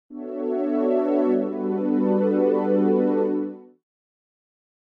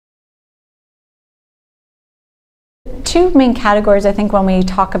two main categories, I think, when we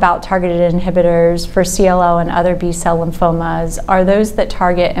talk about targeted inhibitors for CLL and other B-cell lymphomas are those that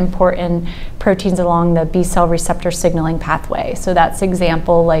target important proteins along the B-cell receptor signaling pathway. So that's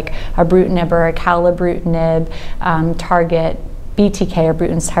example like ibrutinib or acalabrutinib target BTK or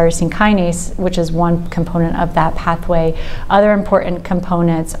Bruton's tyrosine kinase, which is one component of that pathway. Other important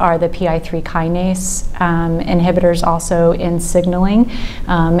components are the PI3 kinase inhibitors also in signaling,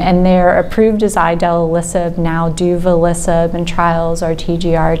 and they're approved as idelalisib, now duvelisib, and trials are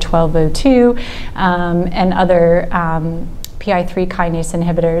TGR-1202 and other PI3 kinase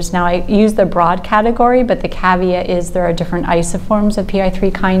inhibitors. Now I use the broad category, but the caveat is there are different isoforms of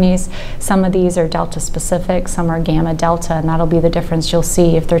PI3 kinase. Some of these are delta specific, some are gamma delta, and that'll be the difference you'll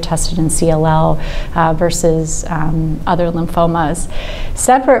see if they're tested in CLL versus other lymphomas.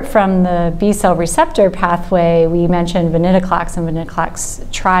 Separate from the B-cell receptor pathway, we mentioned venetoclax and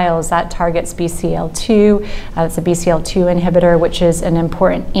venetoclax trials. That targets BCL2. It's a BCL2 inhibitor, which is an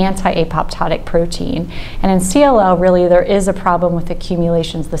important anti-apoptotic protein. And in CLL, really, there is a problem with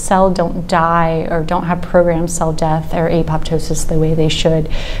accumulations. The cell don't die or don't have programmed cell death or apoptosis the way they should.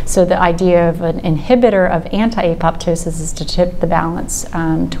 So the idea of an inhibitor of anti-apoptosis is to tip the balance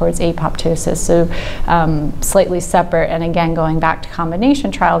towards apoptosis. So slightly separate, and again, going back to combination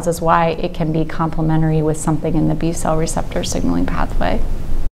trials is why it can be complementary with something in the B-cell receptor signaling pathway.